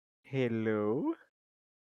Hello?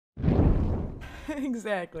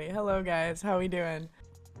 Exactly. Hello, guys. How we doing?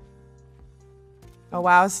 Oh,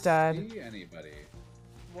 wow, stud. See anybody?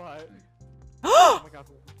 What? Oh my god,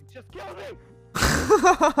 just killed me!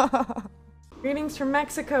 Greetings from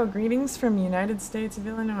Mexico. Greetings from the United States of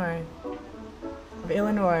Illinois.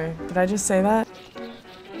 Did I just say that?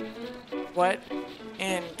 What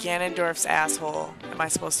in Ganondorf's asshole am I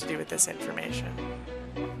supposed to do with this information?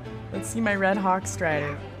 Let's see my Red Hawk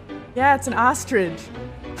Strider. Yeah, it's an ostrich.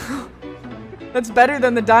 That's better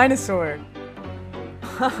than the dinosaur.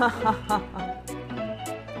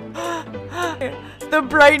 The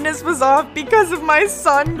brightness was off because of my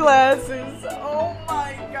sunglasses. Oh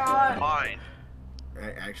my god. Fine.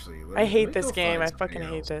 I hate this game. I fucking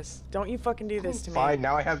hate this. Don't you fucking do this to me. Fine,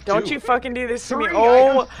 now I have two. Don't you fucking do this to me. Three,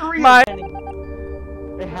 Oh my.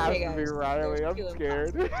 It has to be Riley, I'm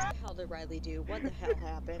scared. What the hell did Riley do? What the hell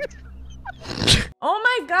happened? Oh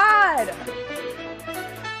my god.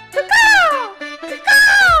 Caw!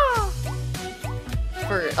 Caw!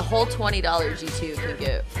 For a whole $20, you two can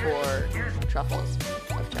get 4 truffles of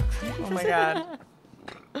chocolate. Oh my god.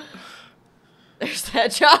 There's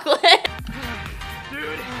that chocolate.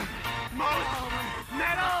 Dude, metal!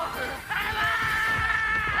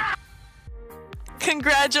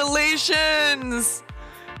 Congratulations!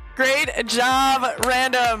 Great job,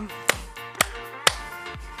 Random.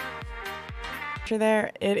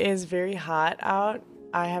 There, it is very hot out.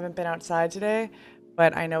 I haven't been outside today,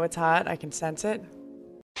 but I know it's hot. I can sense it.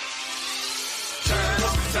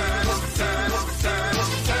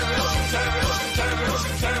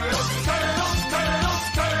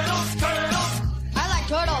 I like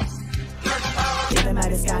turtles! Get them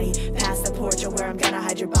out of Scotty, past the porch or where I'm gonna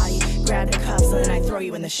hide your body. Grab the cuffs and then I throw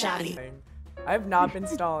you in the shoddy. I've not been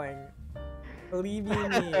stalling. Believe you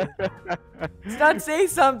me. Stop, say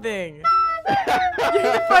something. You're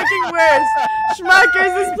the fucking worst.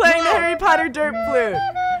 Schmuckers is playing the Harry Potter dirt flute.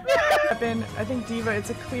 I think Devo, it's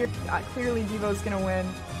a clearly Devo's gonna win.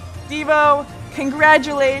 Devo,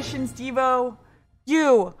 congratulations, Devo.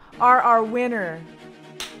 You are our winner.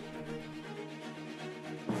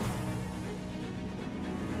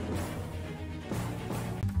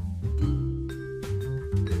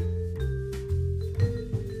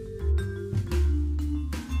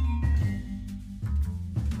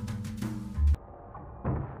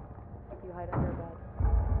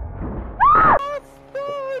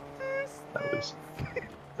 That was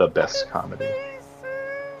the best comedy.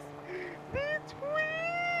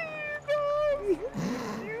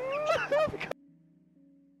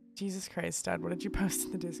 Jesus Christ, stud, what did you post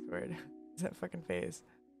in the Discord? Is that fucking face?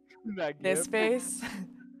 That This gift. face?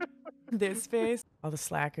 This face? All the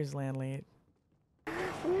slackers land late.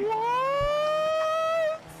 What?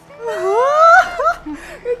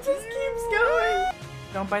 It just keeps going.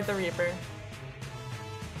 Don't bite the Reaper.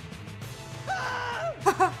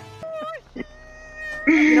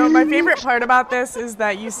 You know, my favorite part about this is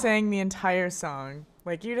that you sang the entire song.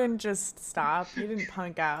 Like, you didn't just stop. You didn't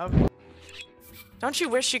punk out. Don't you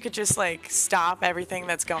wish you could just, like, stop everything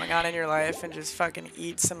that's going on in your life and just fucking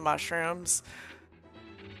eat some mushrooms?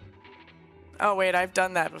 Oh, wait, I've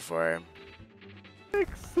done that before. Come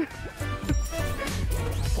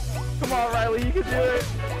on, Riley, you can do it.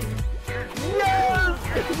 Yes!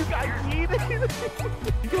 You got yeeted.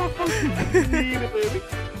 You got fucking yeeted, baby.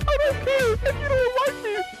 I don't care if you don't like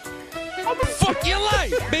me. I'm gonna Fuck your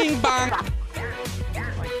life! Bing bong! like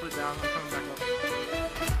put down, I'm coming back up.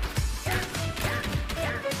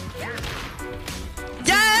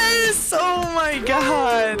 Yes! Oh my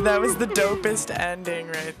god! That was the dopest ending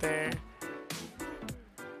right there.